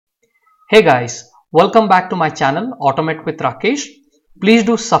Hey guys, welcome back to my channel Automate with Rakesh. Please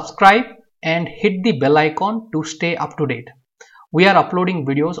do subscribe and hit the bell icon to stay up to date. We are uploading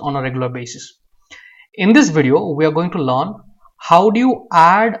videos on a regular basis. In this video, we are going to learn how do you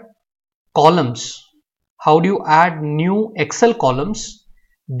add columns, how do you add new Excel columns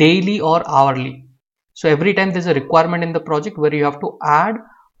daily or hourly. So every time there's a requirement in the project where you have to add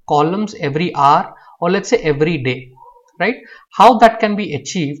columns every hour or let's say every day, right? How that can be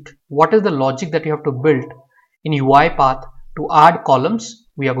achieved, what is the logic that you have to build in UiPath to add columns,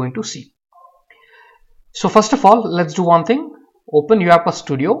 we are going to see. So first of all, let's do one thing. Open UiPath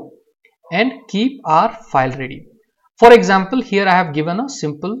Studio and keep our file ready. For example, here I have given a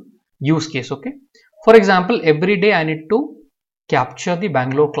simple use case. Okay. For example, every day I need to capture the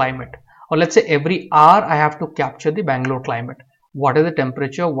Bangalore climate, or let's say every hour I have to capture the Bangalore climate. What is the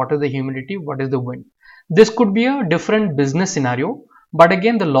temperature? What is the humidity? What is the wind? This could be a different business scenario, but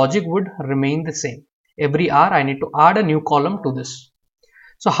again, the logic would remain the same. Every hour I need to add a new column to this.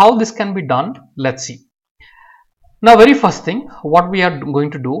 So how this can be done? Let's see. Now, very first thing, what we are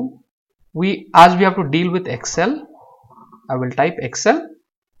going to do, as we have to deal with Excel, I will type Excel.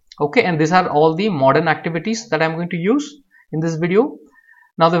 Okay, and these are all the modern activities that I'm going to use in this video.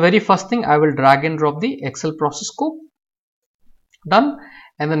 Now, the very first thing, I will drag and drop the Excel process scope. Done.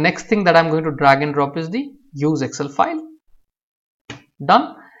 And the next thing that I'm going to drag and drop is the use Excel file.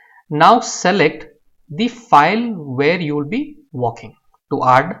 Done. Now select the file where you will be working to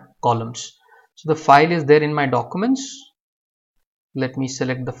add columns. So the file is there in my documents. Let me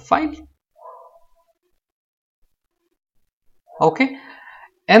select the file. Okay.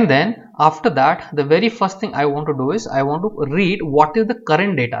 And then after that, the very first thing I want to do is I want to read what is the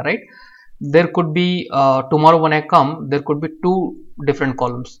current data, right? There could be tomorrow when I come, there could be two different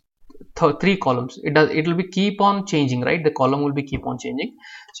columns, three columns. It will be keep on changing, right? The column will be keep on changing.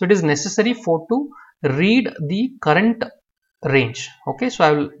 So it is necessary to read the current range. Okay, so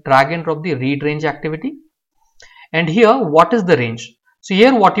I will drag and drop the read range activity. And here, what is the range? So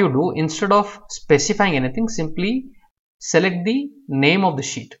here what you do, instead of specifying anything, simply select the name of the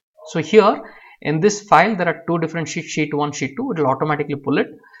sheet. So here in this file, there are two different sheets, sheet 1, sheet 2. It will automatically pull it.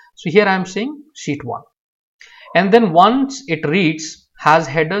 So here I am saying sheet 1. And then once it reads, has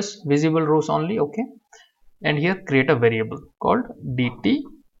headers, visible rows only. Okay. And here create a variable called dt1.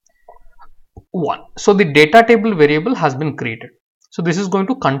 So the data table variable has been created. So this is going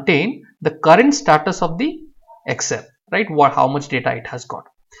to contain the current status of the Excel, right? How much data it has got.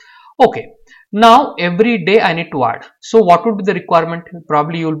 Okay. Now every day I need to add. So what would be the requirement?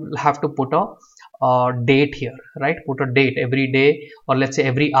 Probably you'll have to put a date here, right? Put a date every day, or let's say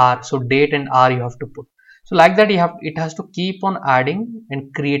every hour. So date and hour you have to put. So like that it has to keep on adding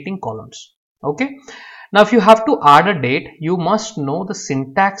and creating columns. Okay. Now if you have to add a date, you must know the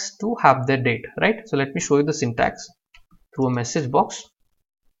syntax to have the date, right? So let me show you the syntax through a message box.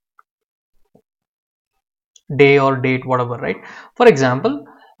 Day or date, whatever, right? For example,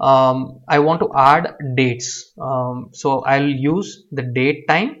 I want to add dates. So I'll use the date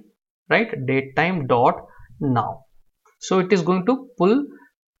time, right? Date time dot now. So it is going to pull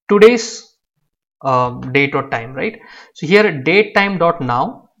today's date or time, right? So here date time dot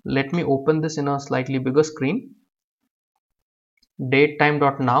now. Let me open this in a slightly bigger screen. Date time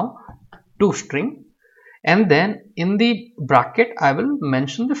dot now to string, and then in the bracket I will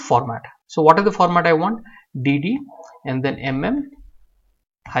mention the format. So what is the format I want? dd and then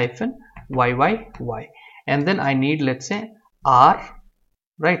hyphen yyy, and then I need, let's say, r,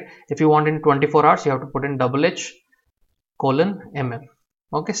 right? If you want in 24 hours, you have to put in h colon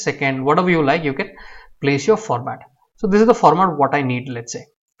okay, second, whatever you like, you can place your format. So this is the format what I need. Let's say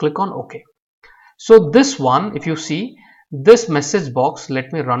click on OK. So this one, if you see this message box,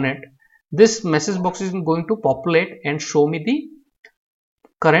 let me run it. This message box is going to populate and show me the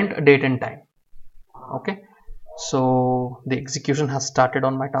current date and time. Okay, so the execution has started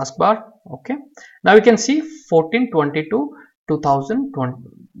on my taskbar. Okay, now you can see 14/22 2020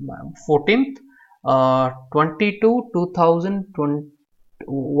 14th 22 2020.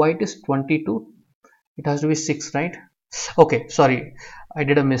 Why it is 22? It has to be 6, right? Okay, sorry, I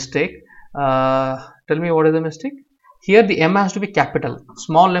did a mistake. Tell me what is the mistake. Here the m has to be capital.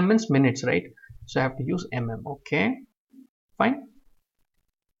 Small m means minutes, right? So I have to use mm. Okay, fine.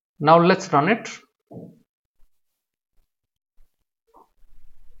 Now let's run it.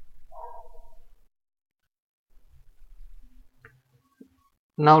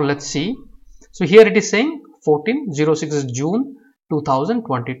 Now let's see. So here it is saying 14/06 is June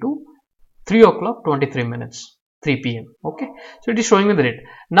 2022, 3 o'clock 23 minutes, 3 p.m. Okay, so it is showing me the date.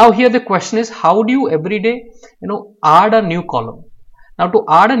 Now here the question is, how do you every day add a new column? Now to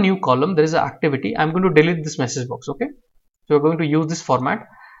add a new column, there is an activity. I'm going to delete this message box. Okay, so we're going to use this format.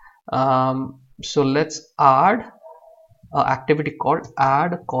 So let's add an activity called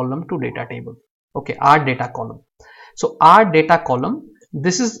add column to data table. Okay, add data column. So add data column.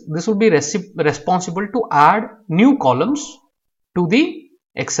 This would be responsible to add new columns to the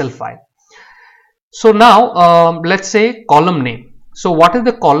Excel file. So now let's say column name. So what is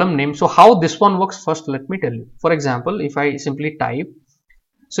the column name? So how this one works, first let me tell you. For example, if I simply type,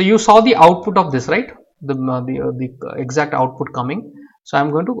 so you saw the output of this, right? The exact output coming. So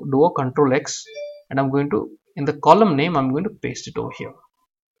I'm going to do a Control X, and I'm going to, in the column name, I'm going to paste it over here.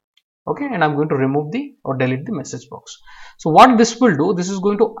 Okay, and I'm going to remove the or delete the message box. So what this will do, this is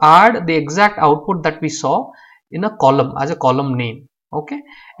going to add the exact output that we saw in a column as a column name. Okay,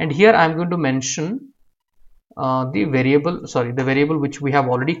 and here I'm going to mention the variable which we have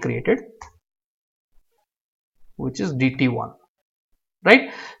already created, which is dt1,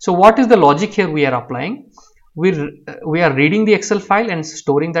 right? So what is the logic here we are applying? We are reading the Excel file and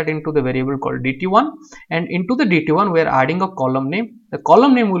storing that into the variable called dt1, and into the dt1 we are adding a column name. The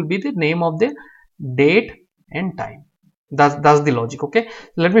column name will be the name of the date and time. That's the logic. Okay,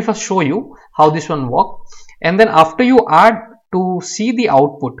 let me first show you how this one works, and then after you add, to see the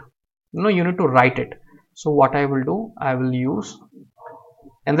output, you need to write it. So what I will do, I will use,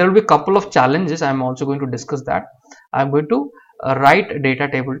 and there will be a couple of challenges. I'm also going to discuss that. I'm going to write data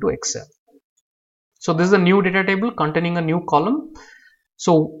table to Excel. So this is a new data table containing a new column.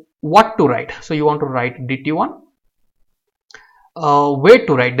 So what to write? So you want to write dt1. Where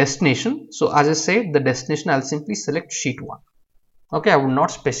to write? Destination. So as I said, the destination, I'll simply select sheet 1. Okay, I will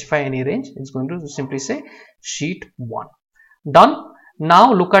not specify any range. It's going to simply say sheet 1. Done.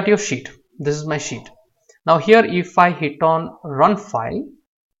 Now look at your sheet. This is my sheet. Now here, if I hit on run file,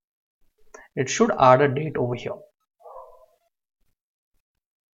 it should add a date over here.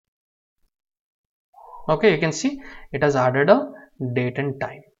 Okay, you can see it has added a date and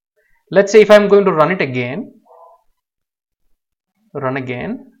time. Let's say if I'm going to run it again, run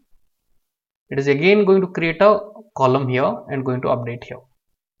again, it is again going to create a column here and going to update here.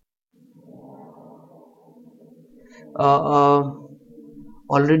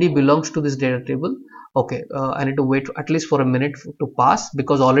 Already belongs to this data table. Okay, I need to wait at least for a minute to pass,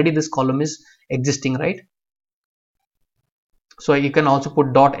 because already this column is existing, right? So you can also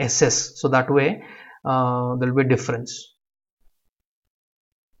put .ss, so that way there will be a difference.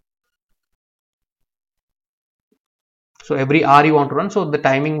 So every hour you want to run, so the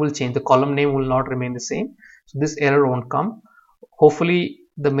timing will change, the column name will not remain the same. So this error won't come. Hopefully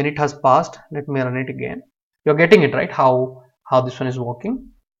the minute has passed. Let me run it again. You're getting it, right? How this one is working.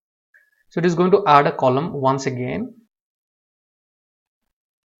 So it is going to add a column once again.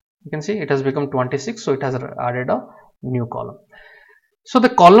 You can see it has become 26, so it has added a new column. So the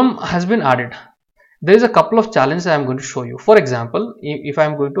column has been added. There is a couple of challenges I am going to show you. For example, if I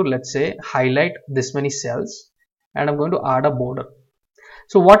am going to, let's say, highlight this many cells, and I'm going to add a border.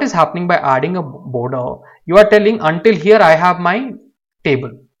 So what is happening by adding a border? You are telling until here I have my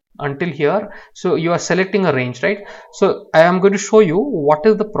table, until here. So you are selecting a range, right? So I am going to show you what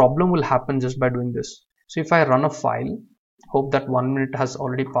is the problem will happen just by doing this. So if I run a file, hope that 1 minute has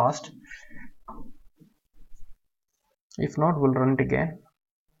already passed. If not, we'll run it again.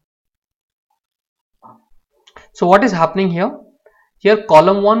 So what is happening here? Here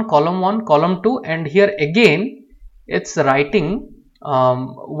column 1, column 1, column 2, and here again it's writing.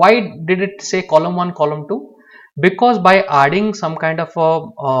 Why did it say column 1, column 2? Because by adding some kind of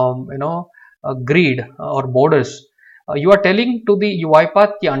a grid or borders, you are telling to the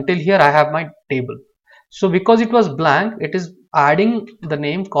UiPath until here I have my table. So because it was blank, it is adding the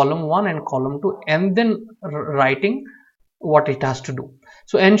name column 1 and column 2 and then writing what it has to do.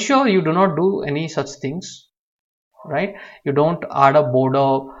 So ensure you do not do any such things, right? You don't add a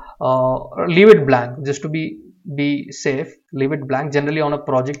border, leave it blank just to be safe. Leave it blank. Generally on a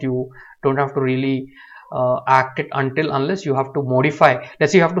project you don't have to really act it unless you have to modify.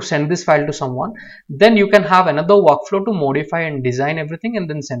 Let's say you have to send this file to someone, then you can have another workflow to modify and design everything and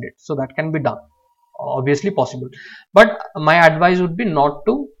then send it. So that can be done, obviously possible, but my advice would be not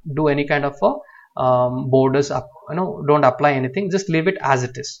to do any kind of a borders up, don't apply anything, just leave it as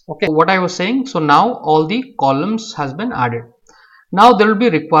it is. Okay, what I was saying, so now all the columns has been added. Now there will be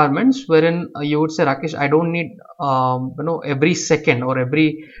requirements wherein you would say, Rakesh, I don't need every second or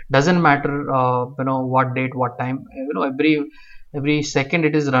every, doesn't matter what date, what time, every second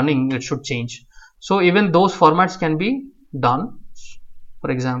it is running, it should change. So even those formats can be done.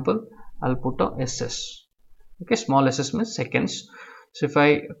 For example, I'll put a SS. Okay, small SS means seconds. So if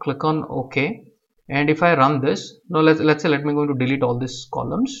I click on OK and if I run this, now let's say let me go to delete all these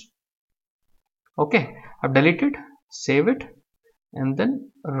columns. Okay, I've deleted, save it, and then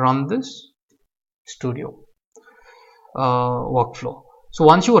run this studio workflow. So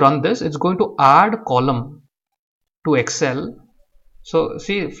once you run this, it's going to add column to Excel. So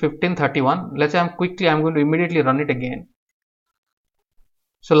see 1531, let's say I'm going to immediately run it again.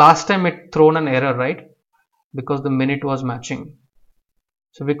 So last time it thrown an error, right? Because the minute was matching.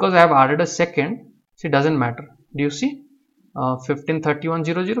 So because I have added a second, see, it doesn't matter. Do you see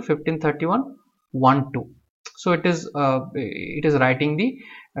 1531.00, 1531.12. So it is writing the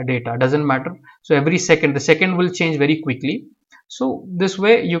data, doesn't matter. So every second, the second will change very quickly. So this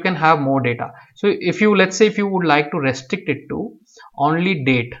way you can have more data. So if you, let's say if you would like to restrict it to only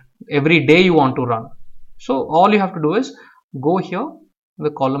date, every day you want to run, so all you have to do is go here,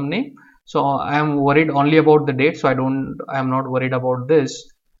 the column name. So I am worried only about the date, so I am not worried about this.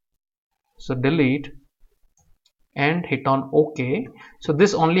 So delete and hit on OK. So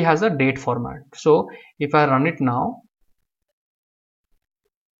this only has a date format. So if I run it now,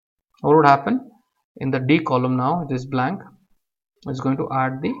 what would happen? In the D column now, it is blank. It's going to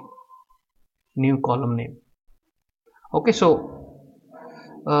add the new column name. Okay, so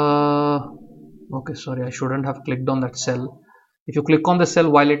okay, sorry, I shouldn't have clicked on that cell. If you click on the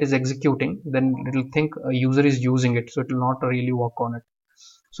cell while it is executing, then it will think a user is using it, so it will not really work on it.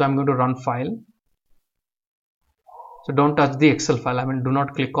 So I'm going to run file. So don't touch the Excel file. I mean, do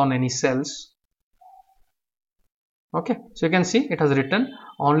not click on any cells. Okay, so you can see it has written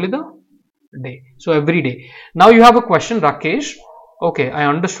only the day. So every day. Now you have a question, Rakesh. Okay, I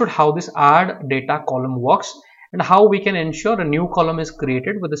understood how this add data column works and how we can ensure a new column is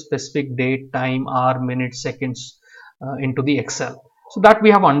created with a specific date, time, hour, minute, seconds into the Excel. So that we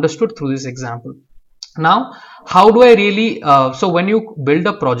have understood through this example. Now, how do I really, so when you build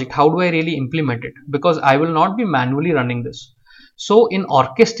a project, how do I really implement it? Because I will not be manually running this. So in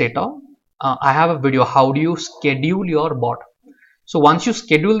Orchestrator, I have a video, how do you schedule your bot? So once you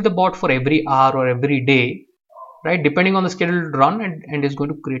schedule the bot for every hour or every day, right, depending on the scheduled run, and is going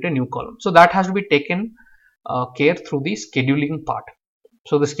to create a new column. So that has to be taken care through the scheduling part.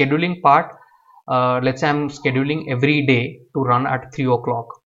 So the scheduling part, let's say I'm scheduling every day to run at 3 o'clock.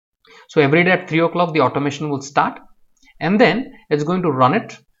 So every day at 3 o'clock, the automation will start, and then it's going to run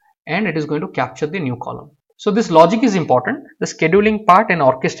it, and it is going to capture the new column. So this logic is important. The scheduling part and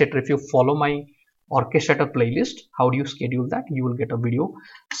Orchestrator, if you follow my Orchestrator playlist, how do you schedule that? You will get a video,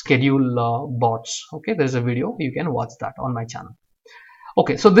 schedule bots. Okay, there's a video, you can watch that on my channel.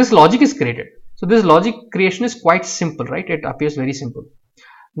 Okay, so this logic is created. So this logic creation is quite simple, right? It appears very simple.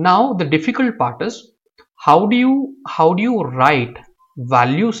 Now the difficult part is how do you write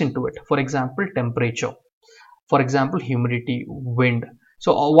values into it? For example, temperature, for example, humidity, wind.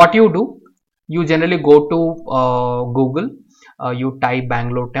 So what you do, you generally go to Google, you type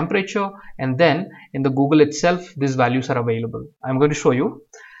Bangalore temperature, and then in the Google itself these values are available. I'm going to show you.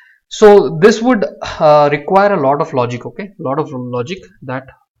 So this would require a lot of logic, okay, a lot of logic that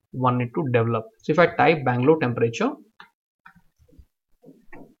one need to develop. So if I type Bangalore temperature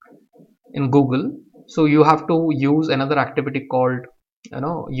in Google, so you have to use another activity called,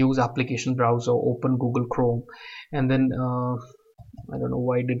 use application browser, open Google Chrome, and then I don't know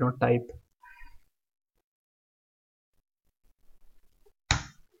why I did not type.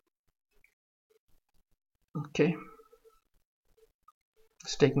 Okay,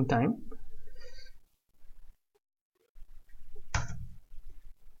 it's taking time.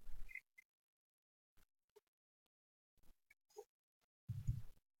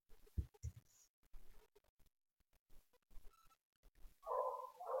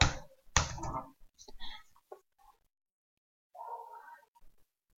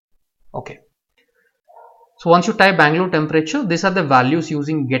 Okay, so once you type Bangalore temperature, these are the values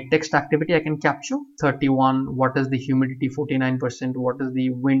using get text activity I can capture. 31, what is the humidity? 49%, what is the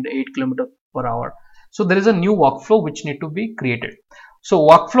wind? 8 km/h. So there is a new workflow which need to be created. So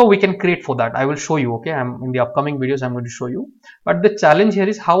workflow we can create for that. I will show you. Okay, I'm in the upcoming videos, I'm going to show you. But the challenge here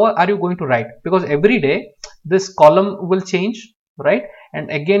is how are you going to write? Because every day this column will change, right? And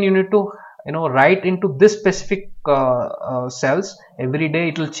again you need to write into this specific cells. Every day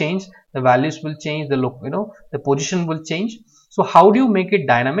it will change, the values will change, the look, the position will change. So how do you make it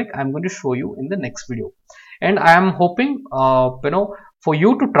dynamic? I'm going to show you in the next video, and I am hoping for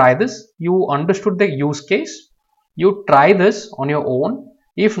you to try this. You understood the use case, you try this on your own.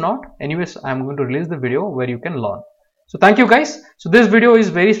 If not, anyways, I'm going to release the video where you can learn. So thank you guys. So this video is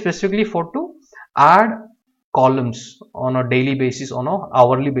very specifically for to add columns on a daily basis, on a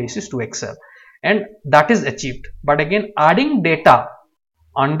hourly basis to Excel, and that is achieved. But again, adding data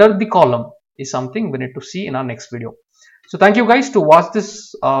under the column, is something we need to see in our next video. So thank you guys to watch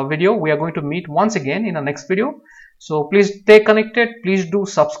this video. We are going to meet once again in our next video. So please stay connected. Please do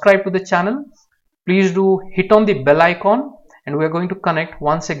subscribe to the channel. Please do hit on the bell icon, and we are going to connect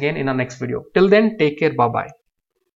once again in our next video. Till then, take care. Bye bye.